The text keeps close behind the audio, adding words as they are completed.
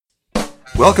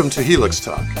Welcome to Helix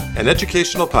Talk, an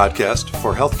educational podcast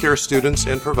for healthcare students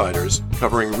and providers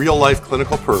covering real-life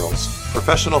clinical pearls,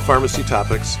 professional pharmacy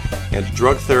topics, and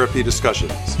drug therapy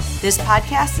discussions. This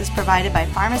podcast is provided by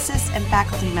pharmacists and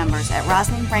faculty members at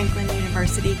Rosalind Franklin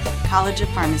University College of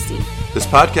Pharmacy. This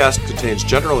podcast contains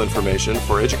general information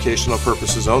for educational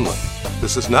purposes only.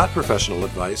 This is not professional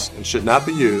advice and should not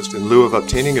be used in lieu of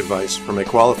obtaining advice from a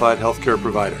qualified healthcare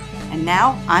provider. And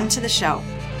now, on to the show.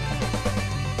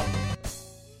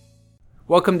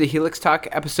 Welcome to Helix Talk,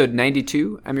 episode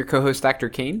 92. I'm your co-host, Dr.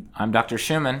 Kane. I'm Dr.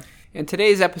 Schumann. And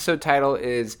today's episode title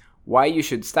is Why You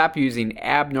Should Stop Using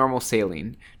Abnormal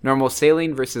Saline, Normal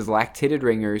Saline versus Lactated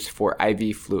Ringers for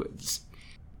IV Fluids.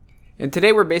 And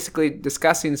today we're basically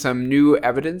discussing some new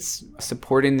evidence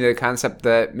supporting the concept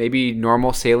that maybe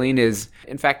normal saline is,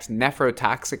 in fact,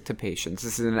 nephrotoxic to patients.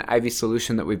 This is an IV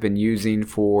solution that we've been using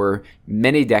for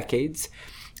many decades.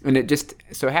 And it just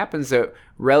so happens that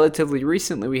relatively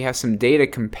recently we have some data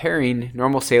comparing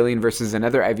normal saline versus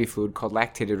another IV fluid called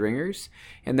lactated ringers.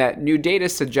 And that new data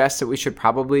suggests that we should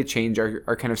probably change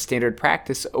our kind of standard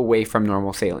practice away from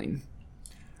normal saline.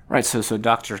 Right, so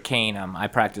Dr. Kane, I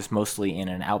practice mostly in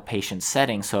an outpatient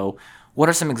setting. So what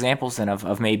are some examples then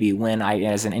of maybe when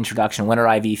as an introduction, when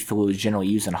are IV fluids generally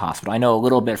used in a hospital? I know a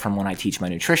little bit from when I teach my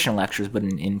nutrition lectures, but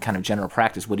in kind of general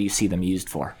practice, what do you see them used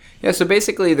for? Yeah, so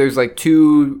basically there's like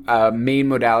two main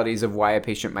modalities of why a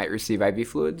patient might receive IV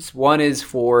fluids. One is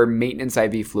for maintenance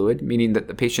IV fluid, meaning that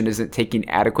the patient isn't taking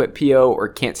adequate PO or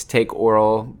can't take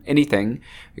oral anything.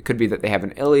 It could be that they have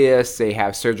an ileus, they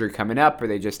have surgery coming up, or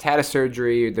they just had a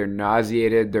surgery, they're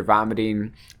nauseated, they're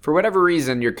vomiting. For whatever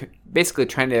reason, you're basically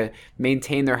trying to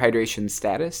maintain their hydration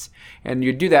status, and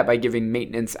you do that by giving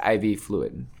maintenance IV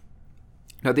fluid.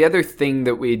 Now, the other thing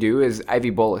that we do is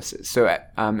IV boluses. So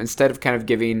instead of kind of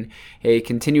giving a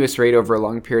continuous rate over a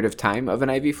long period of time of an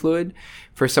IV fluid,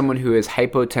 for someone who is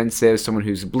hypotensive, someone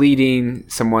who's bleeding,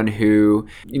 someone who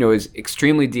is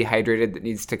extremely dehydrated that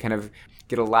needs to kind of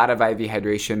get a lot of IV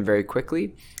hydration very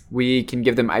quickly, we can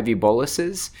give them IV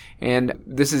boluses. And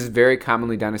this is very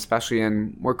commonly done, especially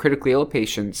in more critically ill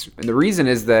patients. And the reason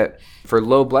is that for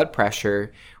low blood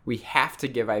pressure, we have to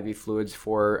give IV fluids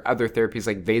for other therapies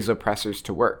like vasopressors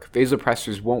to work.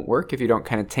 Vasopressors won't work if you don't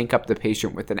kind of tank up the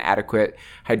patient with an adequate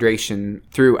hydration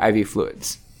through IV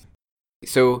fluids.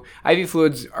 So IV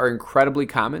fluids are incredibly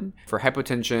common for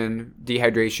hypotension,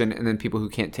 dehydration, and then people who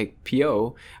can't take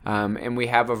PO. And we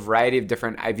have a variety of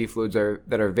different IV fluids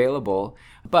that are available.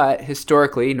 But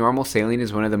historically, normal saline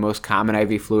is one of the most common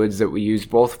IV fluids that we use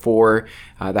both for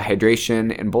the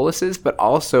hydration and boluses, but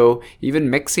also even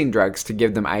mixing drugs to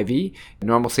give them IV.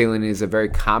 Normal saline is a very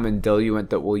common diluent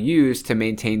that we'll use to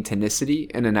maintain tonicity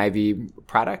in an IV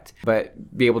product,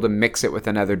 but be able to mix it with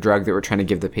another drug that we're trying to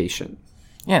give the patient.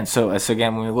 Yeah, and so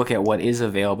again, when we look at what is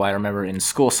available, I remember in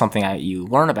school something you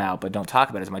learn about but don't talk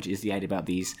about as much is the idea about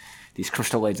these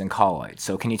crystalloids and colloids.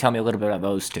 So can you tell me a little bit about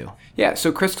those two? Yeah,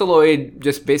 so crystalloid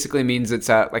just basically means it's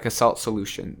like a salt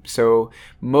solution. So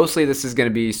mostly this is going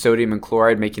to be sodium and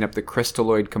chloride making up the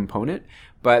crystalloid component.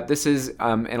 But this is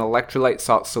an electrolyte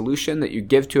salt solution that you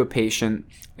give to a patient,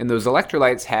 and those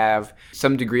electrolytes have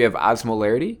some degree of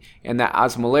osmolarity, and that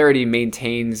osmolarity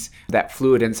maintains that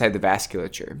fluid inside the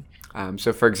vasculature.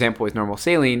 So for example, with normal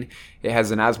saline, it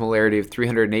has an osmolarity of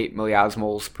 308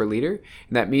 milliosmoles per liter.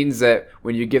 And that means that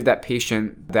when you give that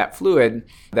patient that fluid,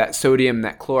 that sodium,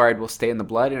 that chloride will stay in the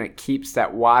blood, and it keeps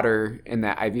that water in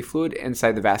that IV fluid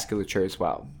inside the vasculature as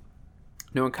well.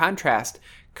 Now, in contrast,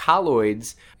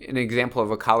 colloids, an example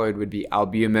of a colloid would be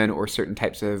albumin or certain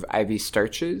types of IV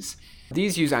starches.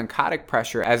 These use oncotic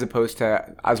pressure as opposed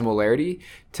to osmolarity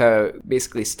to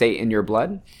basically stay in your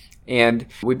blood. And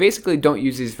we basically don't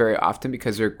use these very often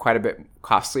because they're quite a bit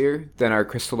costlier than our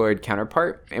crystalloid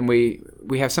counterpart. And we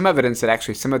have some evidence that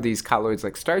actually some of these colloids,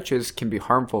 like starches, can be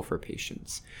harmful for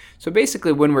patients. So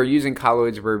basically, when we're using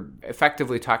colloids, we're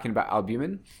effectively talking about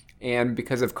albumin. And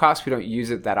because of cost, we don't use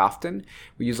it that often.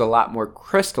 We use a lot more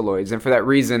crystalloids. And for that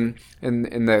reason,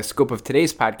 in the scope of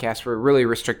today's podcast, we're really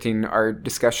restricting our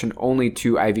discussion only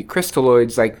to IV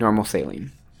crystalloids like normal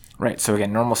saline. Right, so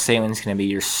again, normal saline is going to be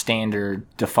your standard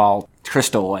default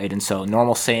crystalloid, and so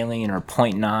normal saline or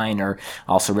 0.9 or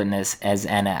also written as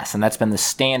NS, and that's been the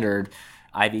standard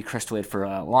IV crystalloid for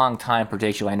a long time,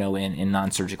 particularly I know in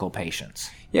non-surgical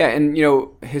patients. Yeah, and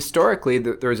historically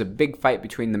there was a big fight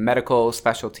between the medical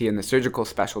specialty and the surgical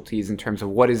specialties in terms of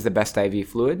what is the best IV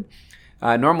fluid.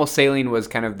 Normal saline was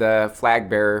kind of the flag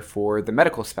bearer for the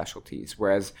medical specialties,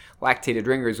 whereas lactated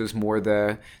ringers was more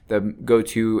the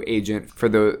go-to agent for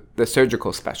the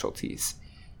surgical specialties.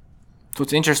 So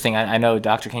it's interesting. I know,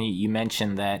 Dr. Kane, you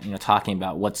mentioned that, talking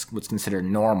about what's considered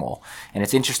normal. And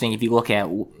it's interesting if you look at,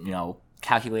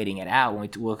 calculating it out, when we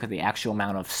look at the actual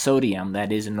amount of sodium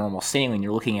that is in normal saline,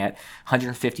 you're looking at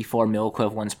 154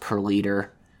 milliequivalents per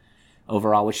liter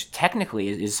overall, which technically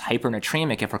is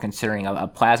hypernatremic if we're considering a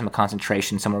plasma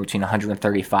concentration somewhere between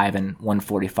 135 and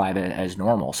 145 as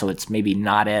normal. So it's maybe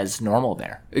not as normal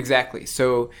there. Exactly.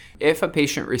 So if a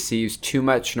patient receives too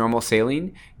much normal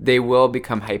saline, they will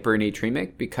become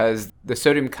hypernatremic because the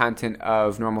sodium content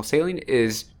of normal saline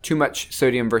is too much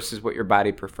sodium versus what your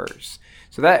body prefers.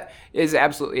 So that is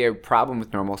absolutely a problem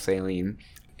with normal saline.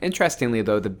 Interestingly,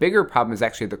 though, the bigger problem is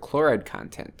actually the chloride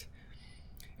content.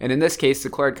 And in this case, the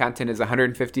chloride content is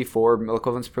 154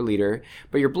 milliequivalents per liter,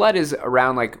 but your blood is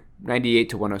around like 98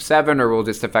 to 107, or we'll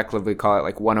just effectively call it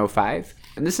like 105.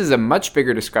 And this is a much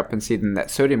bigger discrepancy than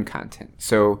that sodium content.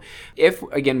 So if,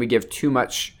 again, we give too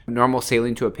much normal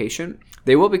saline to a patient,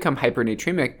 they will become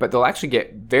hypernatremic, but they'll actually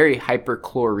get very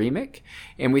hyperchloremic.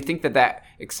 And we think that that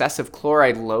excessive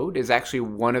chloride load is actually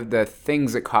one of the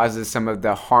things that causes some of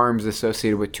the harms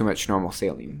associated with too much normal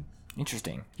saline.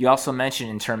 Interesting. You also mentioned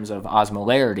in terms of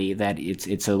osmolarity that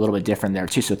it's a little bit different there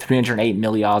too. So 308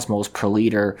 milliosmoles per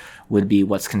liter would be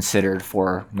what's considered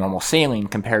for normal saline,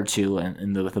 compared to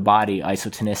with the body,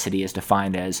 isotonicity is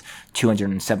defined as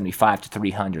 275 to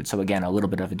 300. So again, a little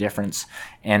bit of a difference.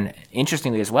 And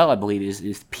interestingly as well, I believe,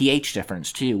 is pH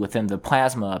difference too. Within the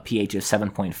plasma, pH is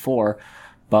 7.4.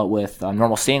 But with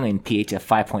normal saline, pH of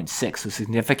 5.6, so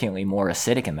significantly more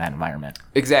acidic in that environment.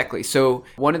 Exactly. So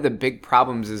one of the big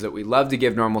problems is that we love to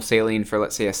give normal saline for,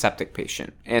 let's say, a septic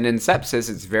patient. And in sepsis,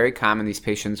 it's very common these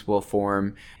patients will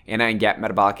form anion gap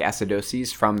metabolic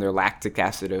acidoses from their lactic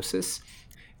acidosis.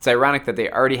 It's ironic that they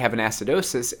already have an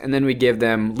acidosis, and then we give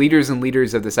them liters and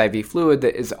liters of this IV fluid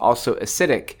that is also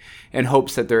acidic in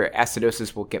hopes that their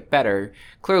acidosis will get better.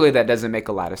 Clearly, that doesn't make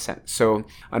a lot of sense. So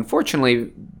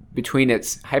unfortunately, between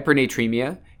its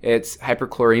hypernatremia, its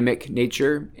hyperchloremic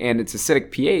nature, and its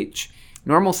acidic pH,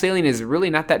 normal saline is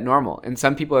really not that normal. And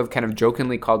some people have kind of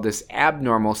jokingly called this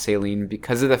abnormal saline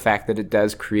because of the fact that it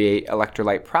does create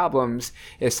electrolyte problems,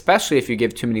 especially if you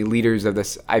give too many liters of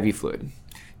this IV fluid.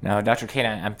 Now, Dr. Kane,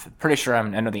 I'm pretty sure I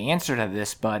know the answer to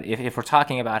this, but if we're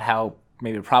talking about how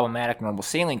maybe problematic normal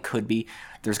saline could be,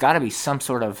 there's got to be some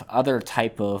sort of other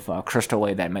type of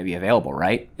crystalloid that might be available,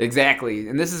 right? Exactly.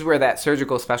 And this is where that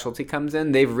surgical specialty comes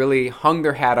in. They've really hung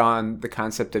their hat on the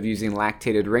concept of using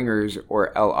lactated ringers,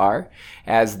 or LR,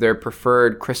 as their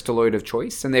preferred crystalloid of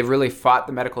choice. And they've really fought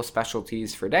the medical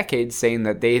specialties for decades, saying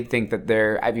that they think that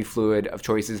their IV fluid of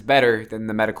choice is better than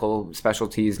the medical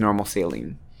specialty's normal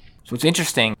saline. So it's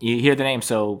interesting. You hear the name,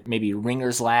 so maybe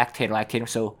Ringer's lactated.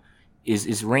 So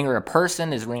is Ringer a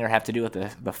person? Does Ringer have to do with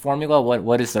the formula?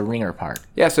 What is the Ringer part?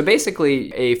 Yeah, so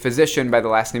basically a physician by the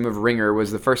last name of Ringer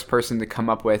was the first person to come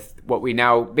up with what we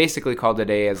now basically call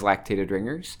today as lactated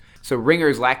ringers. So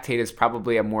Ringer's lactate is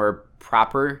probably a more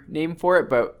proper name for it,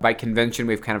 but by convention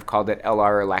we've kind of called it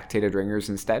LR, or lactated ringers,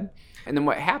 instead. And then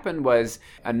what happened was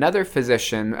another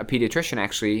physician, a pediatrician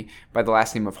actually, by the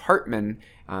last name of Hartman,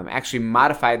 actually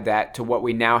modified that to what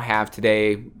we now have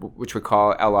today, which we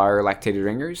call LR, or lactated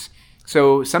ringers.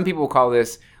 So some people call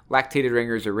this lactated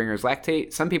ringers or Ringer's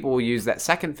lactate. Some people will use that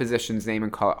second physician's name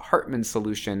and call it Hartman's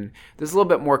solution. This is a little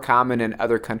bit more common in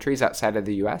other countries outside of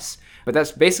the US, but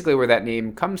that's basically where that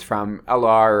name comes from.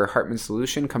 LR, or Hartman's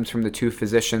solution, comes from the two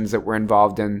physicians that were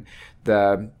involved in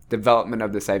the development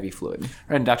of this IV fluid.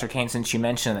 Right, and Dr. Kane, since you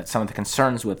mentioned that some of the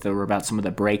concerns with it were about some of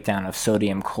the breakdown of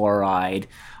sodium chloride,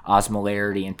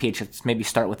 osmolarity, and pH, let's maybe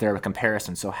start with their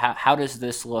comparison. So how does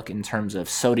this look in terms of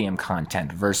sodium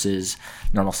content versus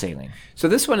normal saline? So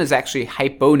this one is actually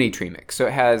hyponatremic. So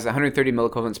it has 130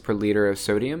 milliequivalents per liter of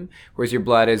sodium, whereas your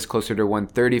blood is closer to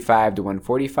 135 to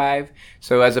 145.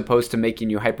 So as opposed to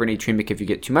making you hypernatremic if you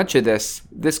get too much of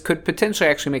this could potentially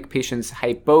actually make patients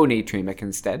hyponatremic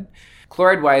instead.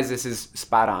 Chloride-wise, this is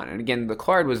spot on. And again, the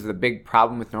chloride was the big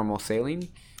problem with normal saline.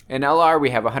 In LR, we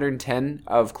have 110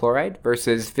 of chloride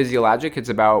versus physiologic. It's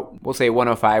about, we'll say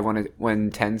 105,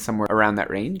 110, somewhere around that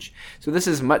range. So this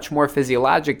is much more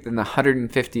physiologic than the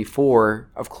 154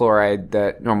 of chloride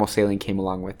that normal saline came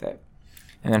along with it.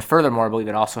 And then furthermore, I believe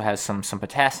it also has some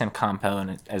potassium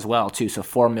component as well, too. So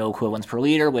 4 milliequivalents per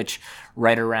liter, which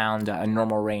right around a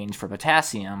normal range for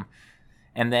potassium.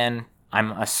 And then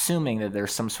I'm assuming that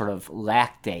there's some sort of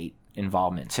lactate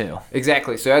involvement too.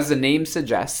 Exactly. So as the name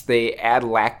suggests, they add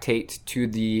lactate to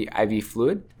the IV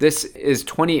fluid. This is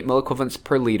 28 milliequivalents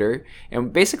per liter.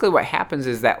 And basically what happens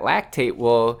is that lactate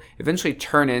will eventually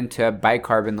turn into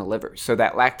bicarb in the liver. So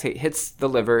that lactate hits the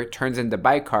liver, turns into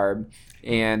bicarb,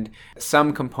 and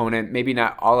some component, maybe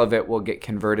not all of it, will get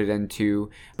converted into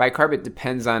bicarb. It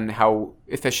depends on how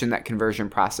efficient that conversion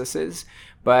process is.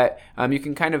 But you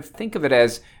can kind of think of it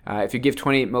as if you give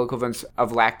 28 milliequivalents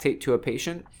of lactate to a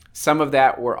patient, some of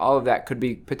that or all of that could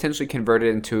be potentially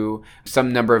converted into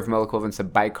some number of milliequivalents of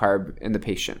bicarb in the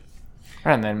patient.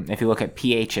 And then if you look at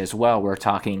pH as well, we're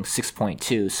talking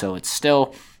 6.2, so it's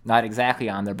still not exactly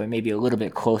on there, but maybe a little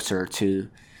bit closer to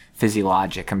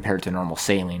physiologic compared to normal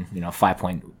saline,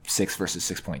 5.6 versus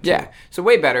 6.2. Yeah, so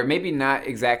way better. Maybe not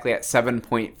exactly at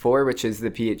 7.4, which is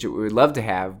the pH that we would love to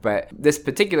have, but this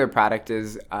particular product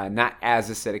is not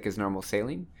as acidic as normal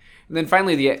saline. And then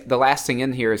finally, the last thing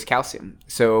in here is calcium.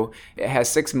 So it has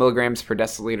 6 milligrams per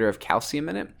deciliter of calcium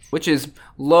in it, which is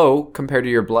low compared to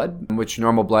your blood, which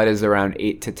normal blood is around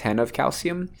 8 to 10 of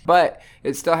calcium, but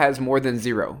it still has more than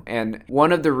 0. And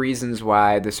one of the reasons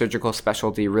why the surgical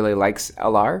specialty really likes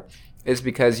LR is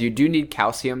because you do need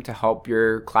calcium to help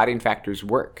your clotting factors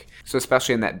work. So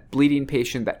especially in that bleeding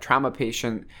patient, that trauma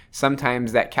patient,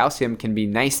 sometimes that calcium can be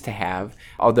nice to have,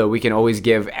 although we can always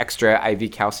give extra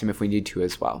IV calcium if we need to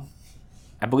as well.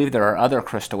 I believe there are other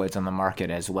crystalloids on the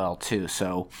market as well, too.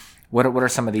 So what are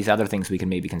some of these other things we can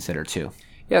maybe consider, too?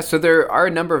 Yeah, so there are a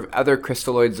number of other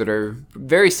crystalloids that are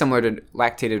very similar to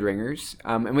lactated ringers.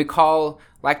 And we call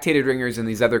lactated ringers and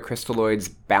these other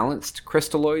crystalloids balanced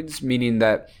crystalloids, meaning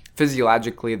that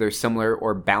physiologically they're similar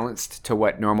or balanced to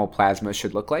what normal plasma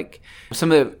should look like.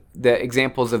 Some of the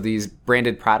examples of these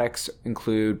branded products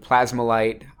include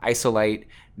Plasmalite, Isolite,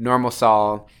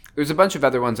 Normal-Sol. There's a bunch of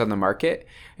other ones on the market.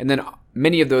 And then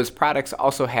many of those products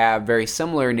also have very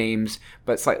similar names,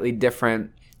 but slightly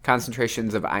different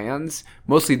concentrations of ions.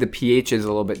 Mostly the pH is a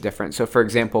little bit different. So for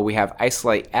example, we have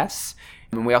Isolite S,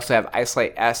 and we also have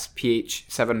Isolite S pH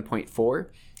 7.4.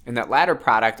 And that latter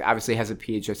product obviously has a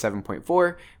pH of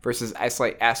 7.4 versus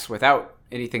Isolite S without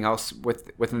anything else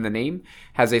within the name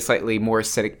has a slightly more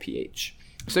acidic pH.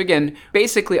 So again,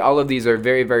 basically all of these are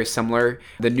very, very similar.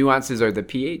 The nuances are the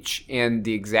pH and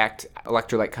the exact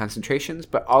electrolyte concentrations,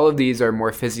 but all of these are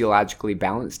more physiologically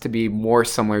balanced to be more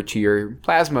similar to your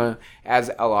plasma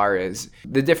as LR is.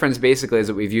 The difference basically is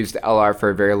that we've used LR for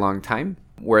a very long time,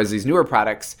 whereas these newer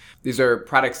products, these are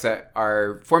products that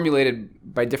are formulated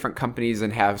by different companies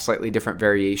and have slightly different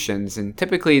variations. And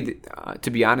typically,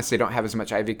 to be honest, they don't have as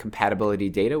much IV compatibility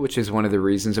data, which is one of the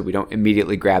reasons that we don't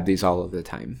immediately grab these all of the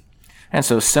time. And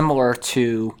so similar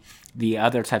to the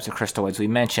other types of crystalloids we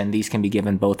mentioned, these can be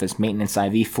given both as maintenance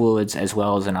IV fluids as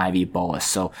well as an IV bolus.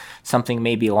 So something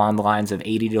maybe along the lines of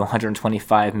 80 to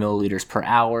 125 milliliters per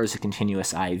hour is a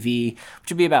continuous IV, which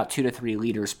would be about 2 to 3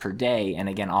 liters per day. And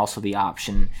again, also the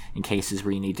option in cases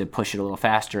where you need to push it a little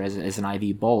faster as an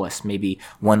IV bolus, maybe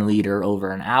 1 liter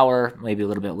over an hour, maybe a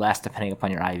little bit less depending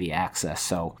upon your IV access.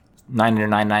 So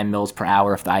 999 mils per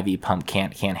hour if the IV pump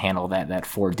can't handle that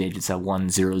 4 digits of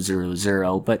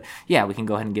 1000. But yeah, we can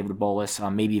go ahead and give it a bolus,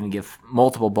 maybe even give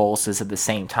multiple boluses at the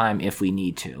same time if we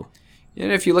need to.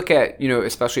 And if you look at,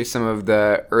 especially some of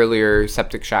the earlier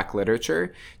septic shock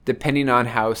literature, depending on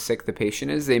how sick the patient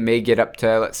is, they may get up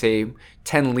to, let's say,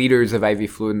 10 liters of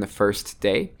IV fluid in the first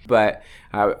day. But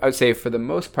I would say for the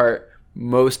most part,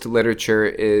 most literature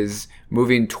is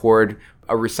moving toward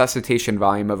a resuscitation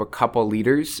volume of a couple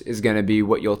liters is going to be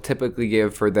what you'll typically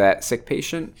give for that sick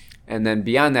patient. And then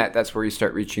beyond that, that's where you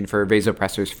start reaching for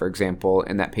vasopressors, for example,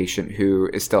 in that patient who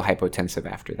is still hypotensive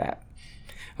after that.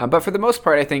 But for the most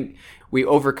part, I think we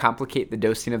overcomplicate the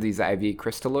dosing of these IV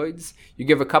crystalloids. You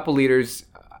give a couple liters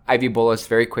IV bolus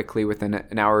very quickly within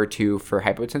an hour or two for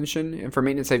hypotension. And for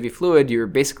maintenance IV fluid, you're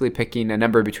basically picking a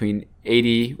number between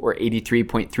 80 or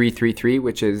 83.333,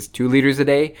 which is 2 liters a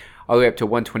day, all the way up to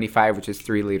 125, which is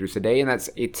 3 liters a day. And that's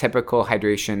a typical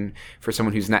hydration for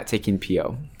someone who's not taking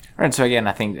PO. Right, so again,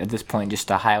 I think at this point, just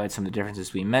to highlight some of the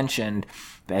differences we mentioned,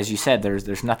 as you said,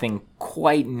 there's nothing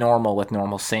quite normal with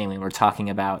normal saline. We're talking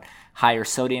about higher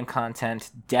sodium content,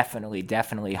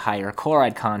 definitely higher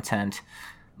chloride content,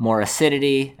 more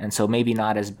acidity, and so maybe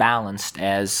not as balanced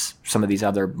as some of these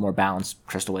other more balanced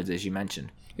crystalloids, as you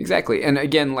mentioned. Exactly. And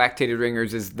again, lactated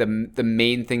ringers is the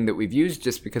main thing that we've used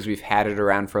just because we've had it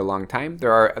around for a long time.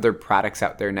 There are other products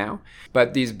out there now,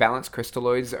 but these balanced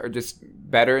crystalloids are just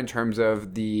better in terms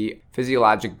of the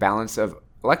physiologic balance of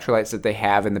electrolytes that they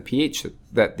have and the pH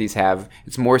that these have.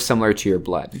 It's more similar to your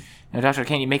blood. Now, Dr.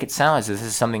 Kane, you make it sound as this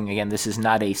is something, again, this is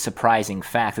not a surprising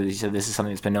fact. As you said, this is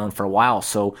something that's been known for a while.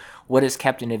 So what has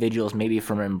kept individuals maybe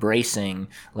from embracing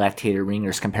lactated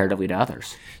ringers comparatively to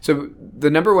others? So the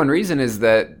number one reason is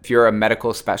that if you're a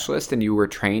medical specialist and you were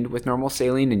trained with normal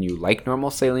saline and you like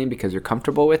normal saline because you're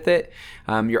comfortable with it,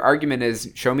 your argument is,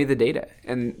 show me the data.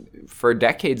 And for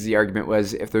decades, the argument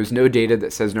was, if there's no data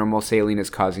that says normal saline is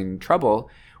causing trouble,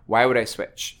 why would I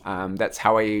switch? That's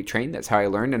how I trained, that's how I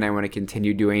learned, and I want to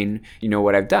continue doing,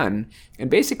 what I've done. And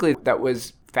basically, that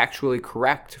was factually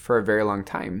correct for a very long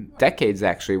time, decades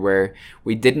actually, where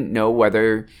we didn't know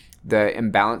whether the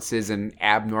imbalances in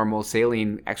abnormal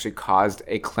saline actually caused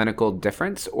a clinical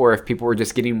difference, or if people were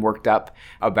just getting worked up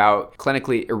about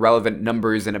clinically irrelevant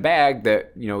numbers in a bag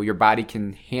that, your body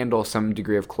can handle some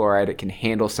degree of chloride, it can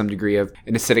handle some degree of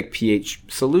an acidic pH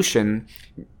solution.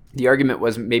 The argument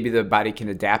was maybe the body can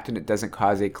adapt and it doesn't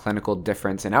cause a clinical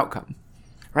difference in outcome.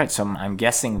 Right, so I'm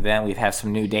guessing then we have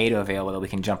some new data available that we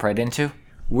can jump right into?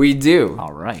 We do.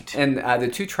 All right. And the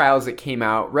two trials that came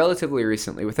out relatively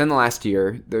recently, within the last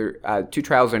year, the two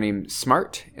trials are named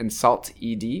SMART and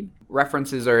SALT-ED.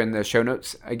 References are in the show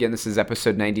notes. Again, this is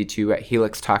episode 92 at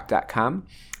helixtalk.com.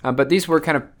 But these were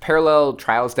kind of parallel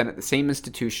trials done at the same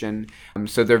institution.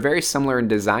 So they're very similar in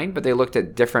design, but they looked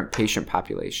at different patient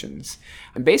populations.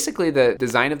 And basically, the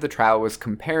design of the trial was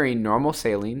comparing normal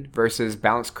saline versus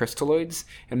balanced crystalloids.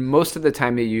 And most of the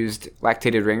time, they used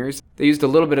lactated ringers. They used a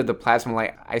little bit of the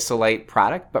plasma-light isolite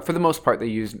product, but for the most part, they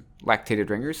used lactated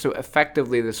ringers. So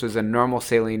effectively, this was a normal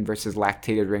saline versus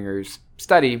lactated ringers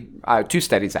study, two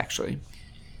studies actually.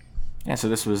 Yeah, so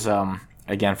this was...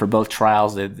 Again, for both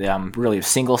trials, really a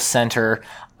single center,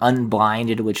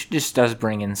 unblinded, which just does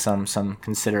bring in some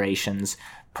considerations.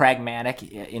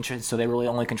 Pragmatic interest, so they really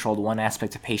only controlled one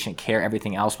aspect of patient care.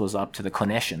 Everything else was up to the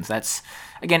clinicians. That's,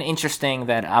 again, interesting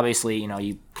that obviously,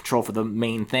 you control for the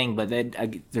main thing, but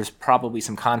there's probably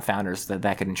some confounders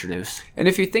that could introduce. And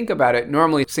if you think about it,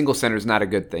 normally single center is not a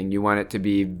good thing. You want it to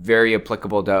be very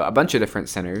applicable to a bunch of different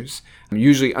centers.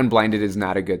 Usually unblinded is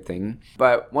not a good thing.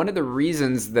 But one of the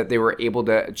reasons that they were able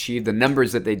to achieve the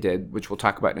numbers that they did, which we'll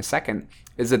talk about in a second,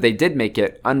 is that they did make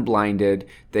it unblinded.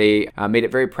 They made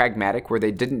it very pragmatic, where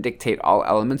they didn't dictate all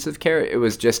elements of care. It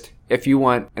was just, if you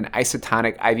want an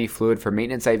isotonic IV fluid for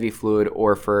maintenance IV fluid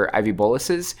or for IV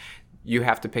boluses, you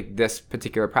have to pick this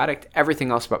particular product.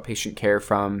 Everything else about patient care,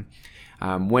 from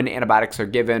when antibiotics are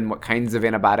given, what kinds of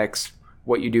antibiotics,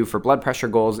 what you do for blood pressure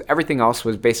goals, everything else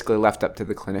was basically left up to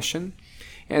the clinician.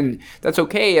 And that's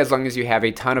okay as long as you have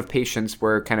a ton of patients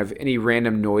where kind of any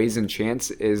random noise and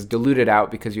chance is diluted out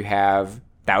because you have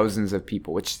thousands of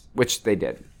people, which they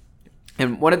did.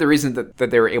 And one of the reasons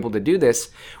that they were able to do this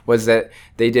was that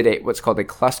they did what's called a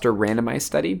cluster randomized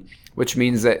study, which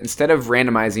means that instead of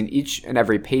randomizing each and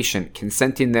every patient,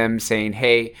 consenting them, saying,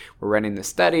 hey, we're running this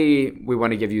study, we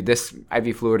want to give you this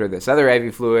IV fluid or this other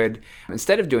IV fluid,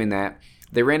 instead of doing that,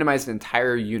 they randomized an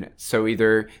entire unit. So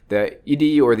either the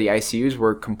ED or the ICUs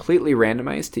were completely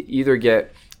randomized to either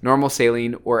get normal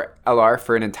saline or LR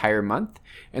for an entire month,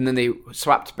 and then they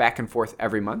swapped back and forth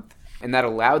every month. And that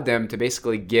allowed them to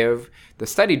basically give the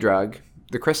study drug,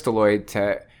 the crystalloid,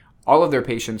 to all of their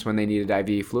patients when they needed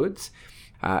IV fluids.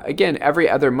 Again, every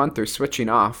other month they're switching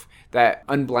off. That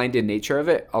unblinded nature of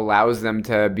it allows them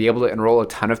to be able to enroll a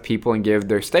ton of people and give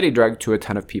their study drug to a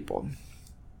ton of people.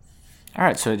 All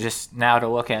right, so just now to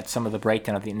look at some of the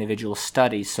breakdown of the individual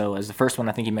studies. So as the first one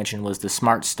I think you mentioned was the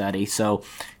SMART study. So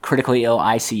critically ill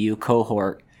ICU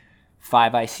cohort,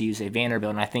 5 ICUs at Vanderbilt,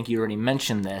 and I think you already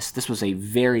mentioned this. This was a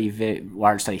very, very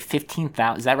large study.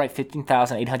 15,000, is that right?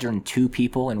 15,802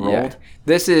 people enrolled? Yeah.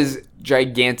 This is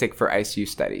gigantic for ICU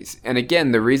studies. And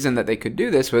again, the reason that they could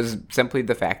do this was simply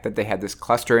the fact that they had this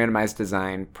cluster randomized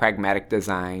design, pragmatic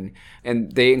design,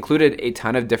 and they included a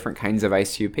ton of different kinds of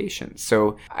ICU patients.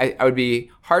 So I would be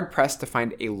hard-pressed to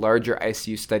find a larger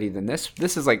ICU study than this.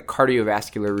 This is like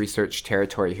cardiovascular research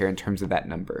territory here in terms of that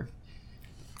number.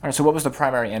 All right, so what was the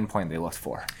primary endpoint they looked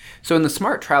for? So in the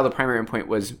SMART trial, the primary endpoint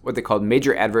was what they called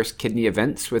major adverse kidney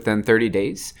events within 30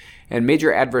 days. And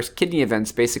major adverse kidney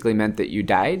events basically meant that you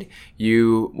died,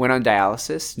 you went on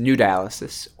dialysis, new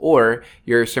dialysis, or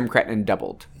your serum creatinine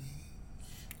doubled.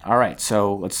 All right,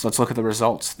 so let's look at the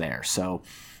results there. So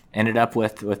ended up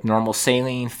with normal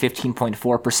saline,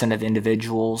 15.4% of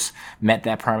individuals met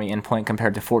that primary endpoint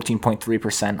compared to 14.3%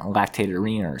 lactated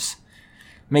ringers.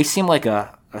 May seem like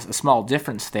a small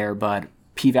difference there, but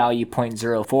p-value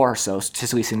 0.04, so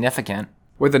statistically significant.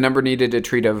 with a number needed to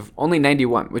treat of only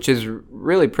 91, which is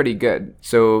really pretty good.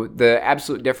 So the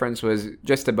absolute difference was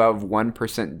just above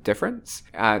 1% difference.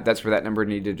 That's where that number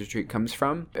needed to treat comes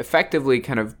from. Effectively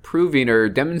kind of proving or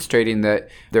demonstrating that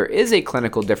there is a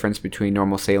clinical difference between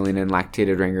normal saline and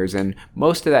lactated ringers. And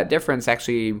most of that difference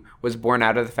actually was born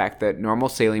out of the fact that normal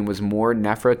saline was more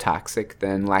nephrotoxic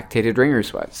than lactated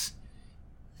ringers was.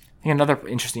 I think another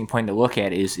interesting point to look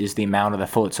at is the amount of the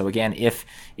fluid. So again, if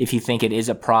you think it is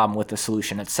a problem with the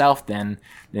solution itself, then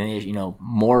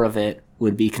more of it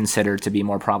would be considered to be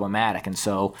more problematic. And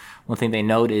so one thing they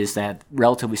note is that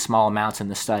relatively small amounts in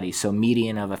the study, so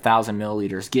median of 1,000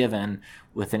 milliliters given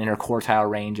with an interquartile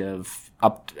range of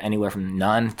up anywhere from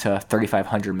none to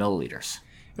 3,500 milliliters.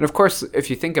 And of course, if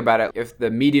you think about it, if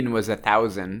the median was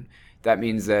 1,000, that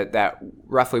means that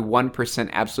roughly 1%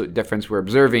 absolute difference we're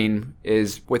observing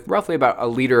is with roughly about a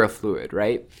liter of fluid,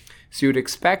 right? So you would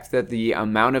expect that the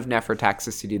amount of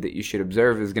nephrotoxicity that you should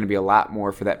observe is going to be a lot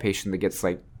more for that patient that gets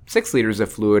like 6 liters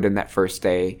of fluid in that first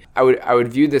day. I would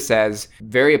view this as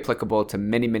very applicable to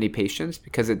many, many patients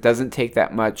because it doesn't take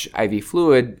that much IV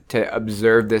fluid to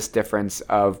observe this difference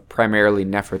of primarily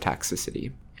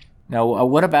nephrotoxicity. Now,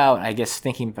 what about, I guess,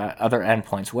 thinking about other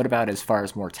endpoints, what about as far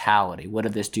as mortality? What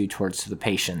did this do towards the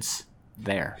patients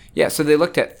there? Yeah, so they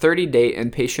looked at 30-day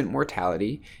inpatient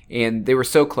mortality, and they were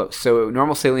so close. So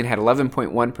normal saline had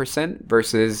 11.1%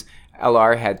 versus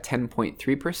LR had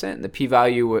 10.3%. The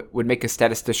p-value would make a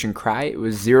statistician cry. It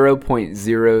was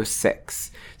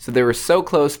 0.06. So they were so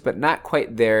close, but not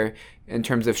quite there in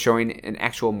terms of showing an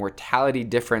actual mortality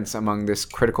difference among this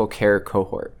critical care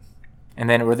cohort. And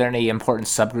then were there any important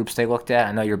subgroups they looked at?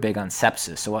 I know you're big on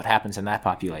sepsis, so what happens in that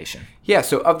population? Yeah,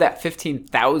 so of that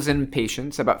 15,000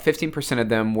 patients, about 15% of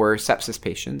them were sepsis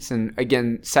patients. And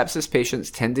again, sepsis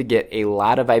patients tend to get a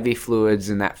lot of IV fluids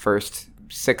in that first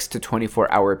 6 to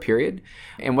 24-hour period.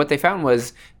 And what they found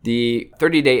was the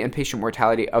 30-day inpatient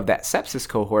mortality of that sepsis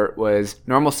cohort was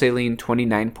normal saline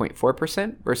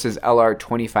 29.4% versus LR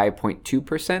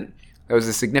 25.2%. That was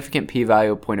a significant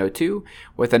p-value of 0.02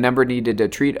 with a number needed to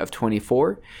treat of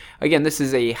 24. Again, this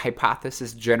is a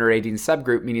hypothesis-generating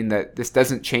subgroup, meaning that this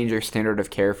doesn't change our standard of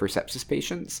care for sepsis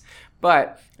patients,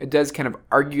 but it does kind of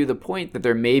argue the point that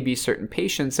there may be certain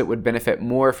patients that would benefit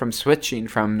more from switching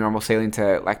from normal saline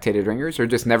to lactated ringers or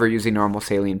just never using normal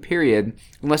saline, period,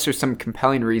 unless there's some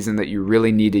compelling reason that you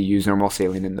really need to use normal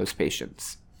saline in those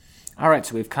patients. All right,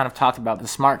 so we've kind of talked about the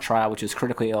SMART trial, which is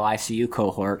critically ill ICU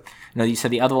cohort. You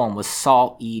said the other one was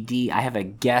SALT-ED. I have a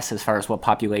guess as far as what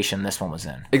population this one was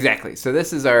in. Exactly. So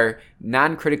this is our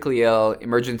non-critically ill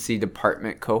emergency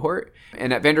department cohort.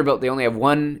 And at Vanderbilt, they only have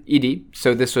one ED.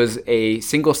 So this was a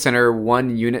single center,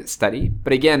 1 unit study.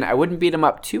 But again, I wouldn't beat them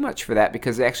up too much for that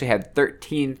because they actually had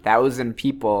 13,000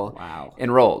 people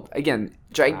enrolled. Again,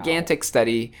 gigantic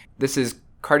study. This is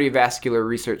cardiovascular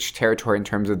research territory in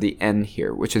terms of the N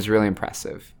here, which is really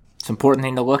impressive. It's an important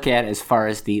thing to look at as far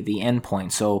as the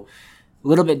endpoint. So a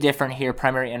little bit different here.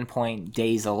 Primary endpoint,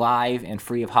 days alive and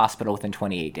free of hospital within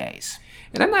 28 days.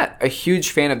 And I'm not a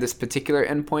huge fan of this particular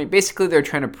endpoint. Basically, they're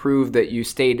trying to prove that you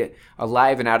stayed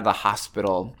alive and out of the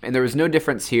hospital. And there was no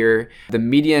difference here. The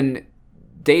median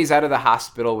days out of the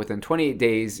hospital within 28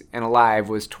 days and alive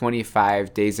was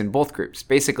 25 days in both groups.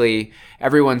 Basically,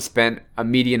 everyone spent a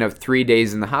median of 3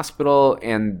 days in the hospital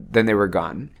and then they were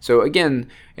gone. So again,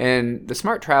 in the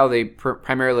SMART trial, they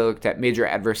primarily looked at major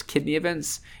adverse kidney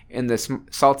events. In the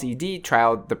SALT-ED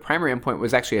trial, the primary endpoint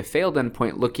was actually a failed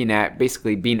endpoint looking at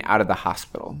basically being out of the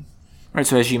hospital. All right,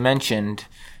 so as you mentioned,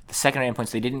 the secondary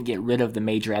endpoints, they didn't get rid of the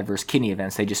major adverse kidney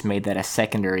events. They just made that a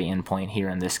secondary endpoint here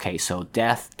in this case. So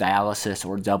death, dialysis,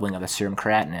 or doubling of the serum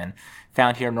creatinine.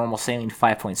 Found here normal saline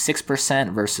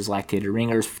 5.6% versus lactated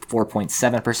ringers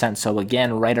 4.7%. So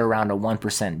again, right around a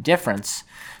 1% difference.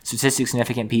 Statistically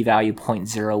significant p-value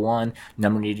 0.01.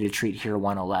 Number needed to treat here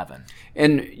 111.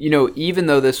 And, even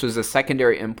though this was a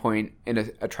secondary endpoint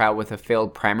in a trial with a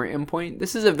failed primary endpoint,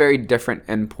 this is a very different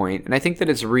endpoint. And I think that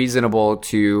it's reasonable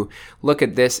to look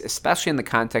at this, especially in the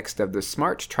context of the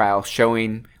SMART trial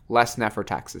showing less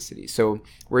nephrotoxicity. So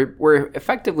we're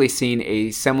effectively seeing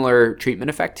a similar treatment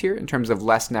effect here in terms of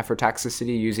less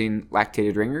nephrotoxicity using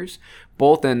lactated ringers,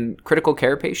 both in critical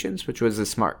care patients, which was the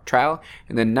SMART trial,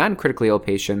 and then non-critically ill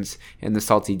patients in the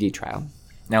SALT-ED trial.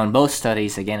 Now, in both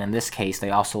studies, again, in this case,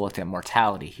 they also looked at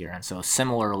mortality here. And so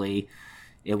similarly,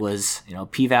 it was,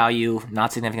 p-value,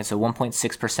 not significant, so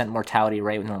 1.6% mortality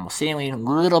rate with normal saline, a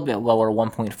little bit lower,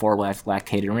 1.4 with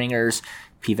lactated ringers,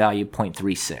 p-value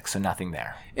 0.36, so nothing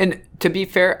there. And to be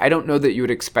fair, I don't know that you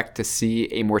would expect to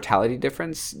see a mortality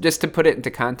difference. Just to put it into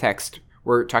context,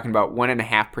 we're talking about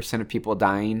 1.5% of people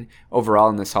dying overall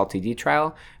in the SALT-ED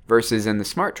trial. versus in the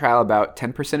SMART trial, about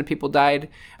 10% of people died,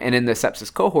 and in the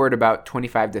sepsis cohort, about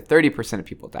 25 to 30% of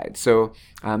people died. So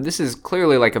this is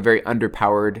clearly like a very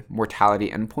underpowered mortality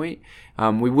endpoint.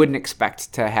 We wouldn't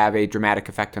expect to have a dramatic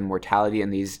effect on mortality in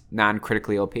these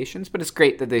non-critically ill patients, but it's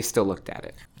great that they still looked at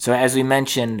it. So as we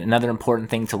mentioned, another important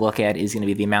thing to look at is going to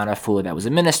be the amount of fluid that was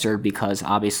administered, because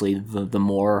obviously the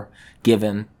more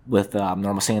given with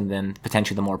normal saline, then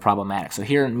potentially the more problematic. So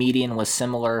here median was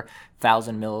similar,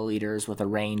 1,000 milliliters with a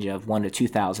range of 1 to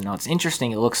 2,000. Now it's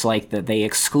interesting, it looks like that they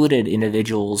excluded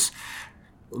individuals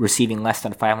receiving less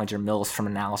than 500 mils from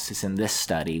analysis in this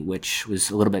study, which was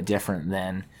a little bit different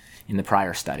than in the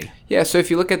prior study. Yeah, so if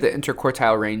you look at the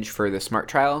interquartile range for the SMART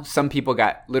trial, some people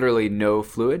got literally no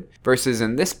fluid, versus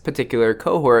in this particular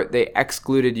cohort, they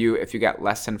excluded you if you got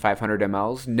less than 500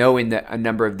 mLs, knowing that a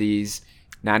number of these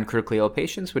non-critically ill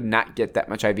patients would not get that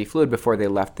much IV fluid before they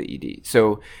left the ED.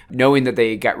 So knowing that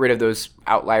they got rid of those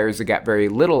outliers that got very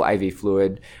little IV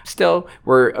fluid, still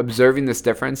we're observing this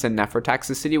difference in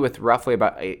nephrotoxicity with roughly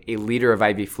about a liter of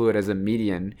IV fluid as a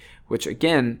median, which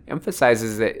again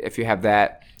emphasizes that if you have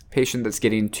that patient that's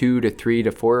getting 2 to 3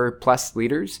 to 4 plus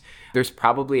liters, there's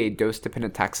probably a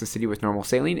dose-dependent toxicity with normal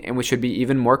saline, and we should be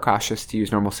even more cautious to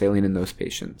use normal saline in those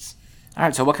patients. All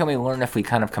right, so what can we learn if we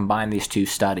kind of combine these two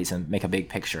studies and make a big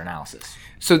picture analysis?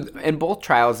 So in both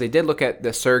trials, they did look at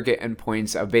the surrogate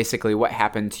endpoints of basically what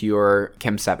happened to your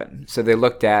Chem7. So they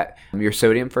looked at your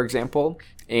sodium, for example,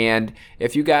 and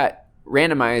if you got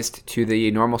randomized to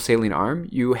the normal saline arm,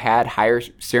 you had higher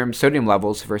serum sodium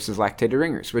levels versus lactated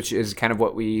ringers, which is kind of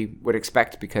what we would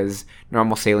expect because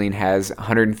normal saline has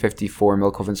 154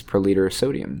 milliequivalents per liter of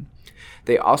sodium.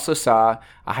 They also saw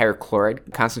a higher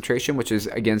chloride concentration, which is,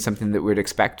 again, something that we would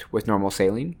expect with normal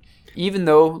saline. Even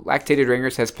though lactated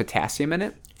ringers has potassium in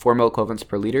it, 4 milliequivalents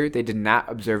per liter, they did not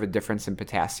observe a difference in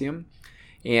potassium.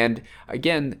 And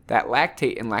again, that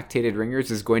lactate in lactated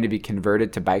ringers is going to be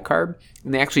converted to bicarb.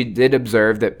 And they actually did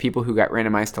observe that people who got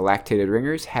randomized to lactated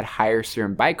ringers had higher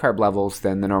serum bicarb levels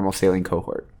than the normal saline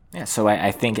cohort. Yeah, so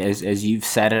I think as you've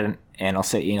said it, and I'll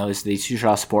say, is these should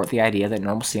all support the idea that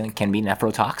normal saline can be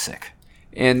nephrotoxic.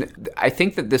 And I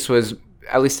think that this was,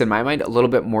 at least in my mind, a little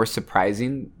bit more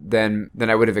surprising than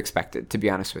I would have expected, to be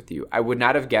honest with you. I would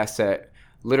not have guessed that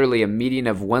literally a median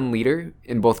of 1 liter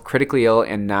in both critically ill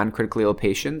and non-critically ill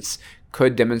patients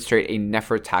could demonstrate a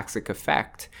nephrotoxic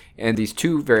effect in these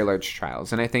two very large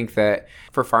trials. And I think that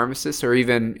for pharmacists or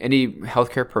even any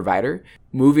healthcare provider,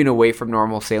 moving away from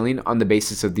normal saline on the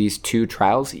basis of these two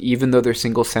trials, even though they're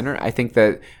single center, I think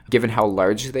that given how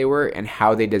large they were and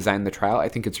how they designed the trial, I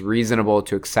think it's reasonable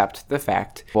to accept the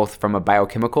fact, both from a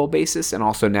biochemical basis and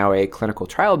also now a clinical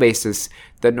trial basis,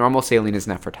 that normal saline is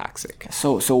nephrotoxic.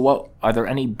 So what are there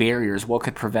any barriers? What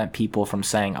could prevent people from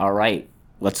saying, all right,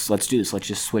 let's do this. Let's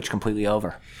just switch completely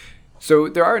over? So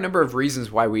there are a number of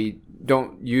reasons why we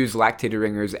don't use lactated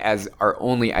ringers as our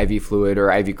only IV fluid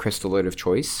or IV crystalloid of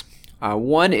choice.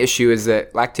 One issue is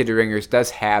that lactated ringers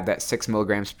does have that 6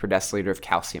 milligrams per deciliter of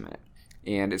calcium in it.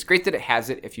 And it's great that it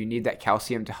has it if you need that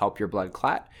calcium to help your blood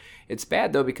clot. It's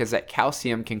bad, though, because that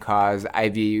calcium can cause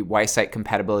IV Y-site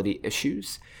compatibility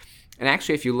issues. And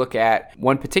actually, if you look at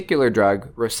one particular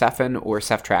drug, Rocephin or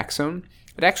ceftriaxone,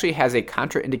 it actually has a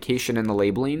contraindication in the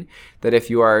labeling that if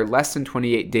you are less than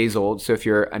 28 days old, so if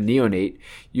you're a neonate,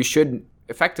 you should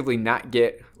effectively not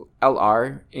get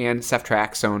LR and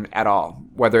ceftriaxone at all.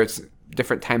 Whether it's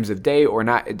different times of day or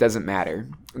not, it doesn't matter.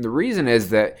 And the reason is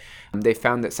that they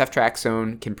found that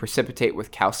ceftriaxone can precipitate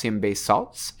with calcium-based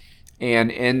salts.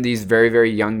 And in these very, very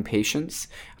young patients,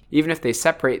 even if they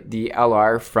separate the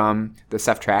LR from the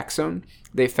ceftriaxone,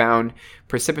 they found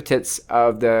precipitates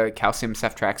of the calcium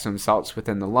ceftriaxone salts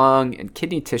within the lung and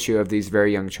kidney tissue of these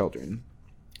very young children.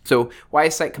 So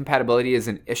Y-site compatibility is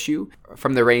an issue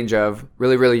from the range of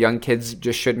really, really young kids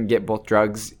just shouldn't get both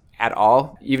drugs at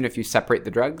all, even if you separate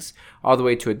the drugs, all the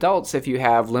way to adults. If you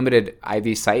have limited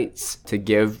IV sites to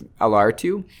give LR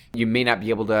to, you may not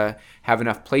be able to have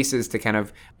enough places to kind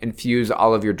of infuse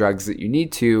all of your drugs that you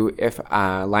need to if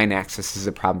line access is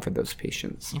a problem for those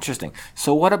patients. Interesting.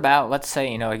 So what about, let's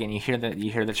say, again, you hear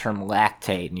the term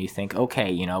lactate and you think,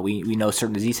 okay, we know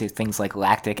certain diseases, things like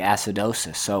lactic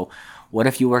acidosis. So what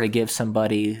if you were to give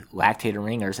somebody lactated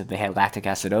ringers if they had lactic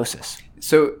acidosis?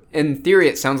 So in theory,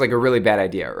 it sounds like a really bad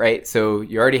idea, right? So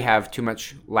you already have too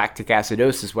much lactic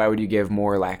acidosis. Why would you give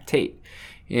more lactate?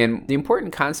 And the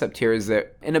important concept here is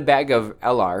that in a bag of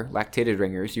LR, lactated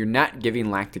ringers, you're not giving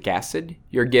lactic acid.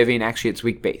 You're giving, actually, its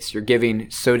weak base. You're giving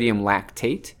sodium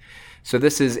lactate. So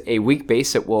this is a weak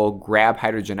base that will grab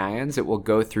hydrogen ions. It will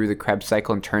go through the Krebs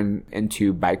cycle and turn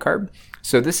into bicarb.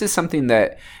 So this is something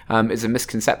that is a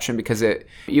misconception because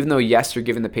even though, yes, you're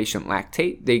giving the patient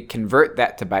lactate, they convert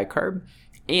that to bicarb.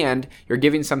 And you're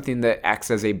giving something that acts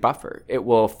as a buffer. It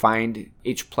will find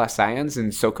H+ ions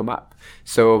and soak them up.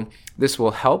 So this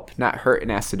will help, not hurt in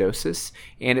acidosis,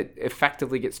 and it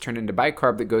effectively gets turned into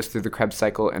bicarb that goes through the Krebs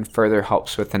cycle and further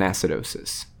helps with an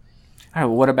acidosis. All right,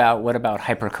 what about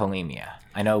hyperkalemia?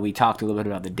 I know we talked a little bit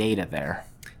about the data there.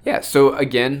 Yeah, so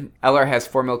again, LR has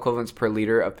 4 milliequivalents per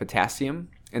liter of potassium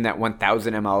in that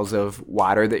 1,000 mLs of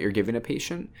water that you're giving a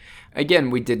patient. Again,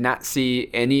 we did not see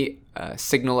any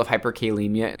signal of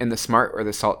hyperkalemia in the SMART or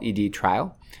the SALT-ED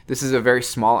trial. This is a very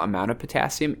small amount of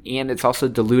potassium, and it's also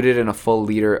diluted in a full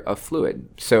liter of fluid.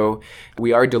 So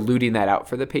we are diluting that out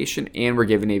for the patient, and we're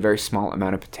giving a very small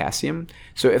amount of potassium.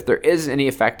 So if there is any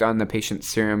effect on the patient's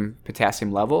serum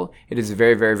potassium level, it is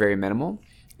very, very, very minimal.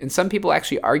 And some people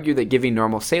actually argue that giving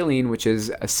normal saline, which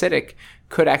is acidic,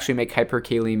 could actually make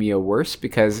hyperkalemia worse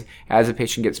because as a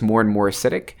patient gets more and more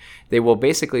acidic, they will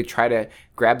basically try to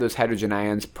grab those hydrogen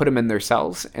ions, put them in their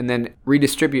cells, and then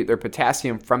redistribute their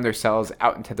potassium from their cells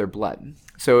out into their blood.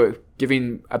 So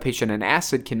giving a patient an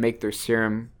acid can make their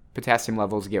serum potassium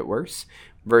levels get worse,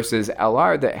 versus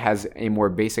LR that has a more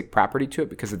basic property to it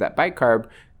because of that bicarb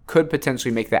could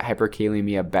potentially make that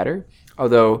hyperkalemia better.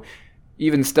 Although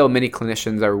even still, many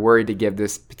clinicians are worried to give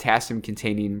this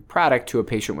potassium-containing product to a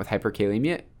patient with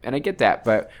hyperkalemia, and I get that,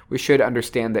 but we should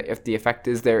understand that if the effect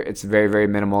is there, it's very, very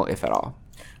minimal, if at all.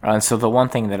 And so the one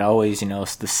thing that always,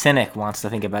 the cynic wants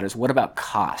to think about is, what about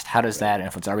cost? How does that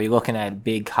influence? Are we looking at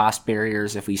big cost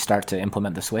barriers if we start to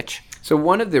implement the switch? So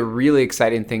one of the really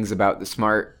exciting things about the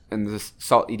SMART and the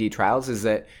SALT-ED trials is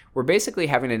that we're basically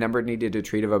having a number needed to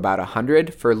treat of about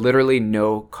 100 for literally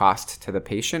no cost to the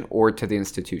patient or to the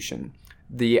institution.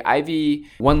 The IV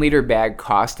 1 liter bag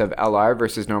cost of LR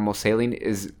versus normal saline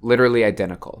is literally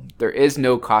identical. There is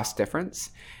no cost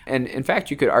difference. And in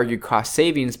fact, you could argue cost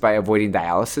savings by avoiding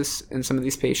dialysis in some of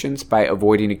these patients, by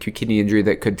avoiding acute kidney injury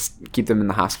that could keep them in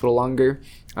the hospital longer.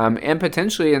 And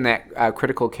potentially in that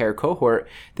critical care cohort,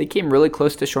 they came really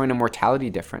close to showing a mortality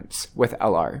difference with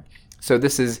LR. So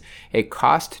this is a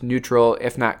cost neutral,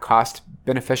 if not cost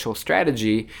beneficial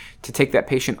strategy to take that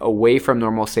patient away from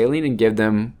normal saline and give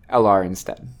them LR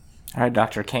instead. All right,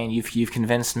 Dr. Kane, you've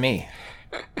convinced me.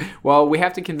 Well, we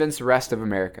have to convince the rest of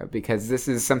America because this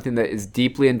is something that is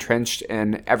deeply entrenched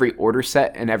in every order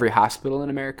set in every hospital in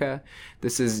America.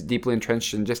 This is deeply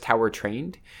entrenched in just how we're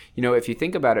trained. If you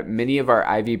think about it, many of our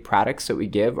IV products that we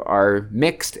give are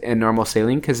mixed in normal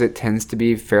saline because it tends to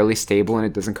be fairly stable and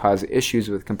it doesn't cause issues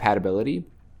with compatibility.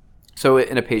 So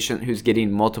in a patient who's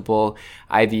getting multiple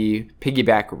IV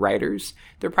piggyback riders,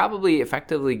 they're probably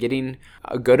effectively getting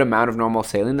a good amount of normal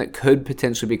saline that could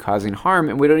potentially be causing harm.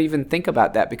 And we don't even think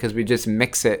about that because we just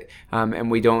mix it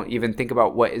and we don't even think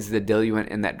about what is the diluent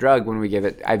in that drug when we give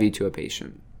it IV to a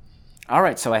patient. All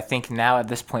right, so I think now at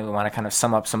this point we want to kind of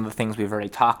sum up some of the things we've already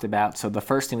talked about. So the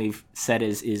first thing we've said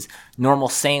is normal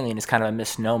saline is kind of a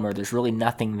misnomer. There's really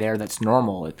nothing there that's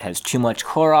normal. It has too much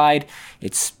chloride.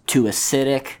 It's too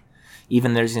acidic.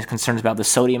 Even there's concerns about the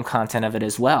sodium content of it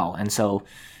as well. And so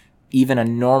even a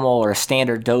normal or a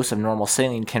standard dose of normal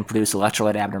saline can produce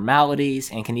electrolyte abnormalities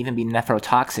and can even be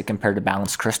nephrotoxic compared to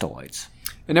balanced crystalloids.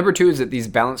 And number two is that these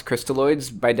balanced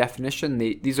crystalloids, by definition,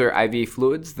 these are IV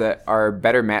fluids that are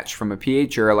better matched from a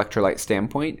pH or electrolyte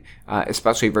standpoint,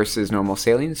 especially versus normal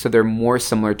saline. So they're more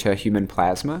similar to human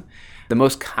plasma. The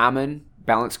most common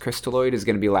balanced crystalloid is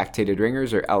going to be lactated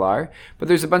ringers or LR, but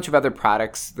there's a bunch of other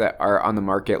products that are on the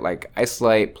market like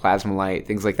Isolite, Plasmolite,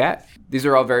 things like that. These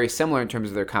are all very similar in terms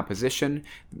of their composition.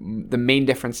 The main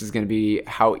difference is going to be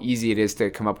how easy it is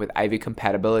to come up with IV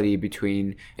compatibility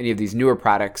between any of these newer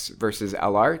products versus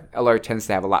LR. LR tends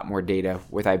to have a lot more data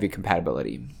with IV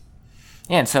compatibility.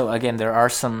 Yeah, and so again, there are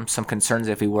some concerns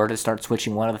if we were to start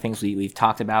switching. One of the things we've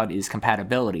talked about is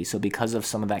compatibility. So because of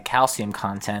some of that calcium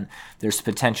content, there's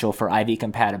potential for IV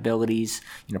compatibilities,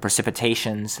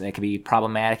 precipitations that could be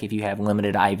problematic if you have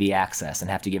limited IV access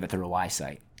and have to give it through a Y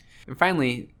site. And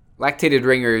finally, lactated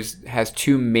ringers has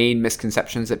two main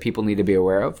misconceptions that people need to be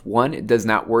aware of. One, it does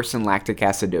not worsen lactic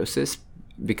acidosis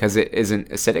because it isn't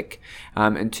acidic.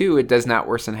 And two, it does not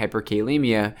worsen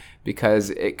hyperkalemia because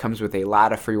it comes with a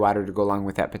lot of free water to go along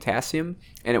with that potassium,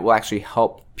 and it will actually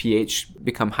help pH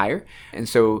become higher. And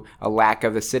so a lack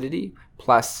of acidity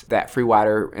plus that free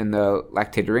water in the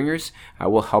lactated ringers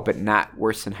will help it not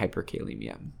worsen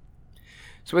hyperkalemia.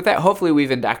 So with that, hopefully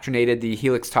we've indoctrinated the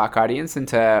Helix Talk audience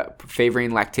into favoring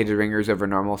lactated ringers over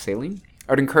normal saline.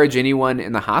 I would encourage anyone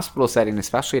in the hospital setting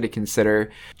especially to consider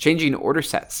changing order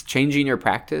sets, changing your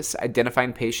practice,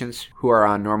 identifying patients who are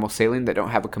on normal saline that don't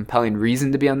have a compelling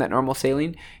reason to be on that normal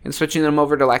saline, and switching them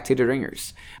over to lactated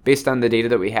ringers. Based on the data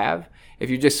that we have, if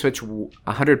you just switch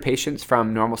 100 patients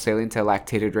from normal saline to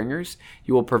lactated ringers,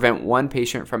 you will prevent one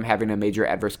patient from having a major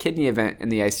adverse kidney event in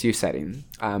the ICU setting,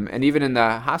 and even in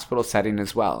the hospital setting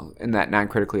as well, in that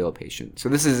non-critically ill patient. So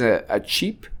this is a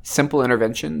cheap, simple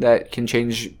intervention that can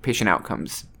change patient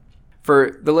outcomes.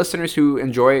 For the listeners who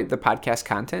enjoy the podcast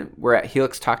content, we're at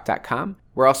helixtalk.com.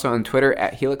 We're also on Twitter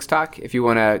at helixtalk. If you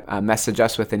want to message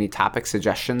us with any topic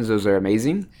suggestions, those are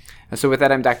amazing. And so with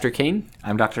that, I'm Dr. Kane.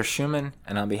 I'm Dr. Schumann,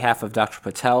 and on behalf of Dr.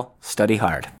 Patel, study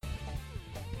hard.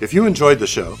 If you enjoyed the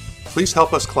show, please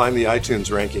help us climb the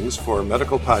iTunes rankings for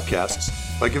medical podcasts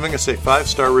by giving us a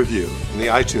 5-star review in the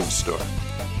iTunes store.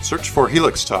 Search for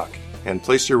Helix Talk and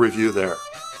place your review there.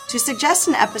 To suggest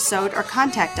an episode or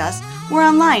contact us, we're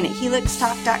online at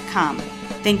helixtalk.com.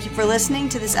 Thank you for listening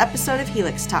to this episode of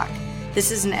Helix Talk.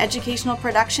 This is an educational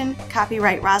production,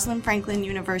 copyright Rosalind Franklin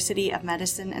University of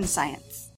Medicine and Science.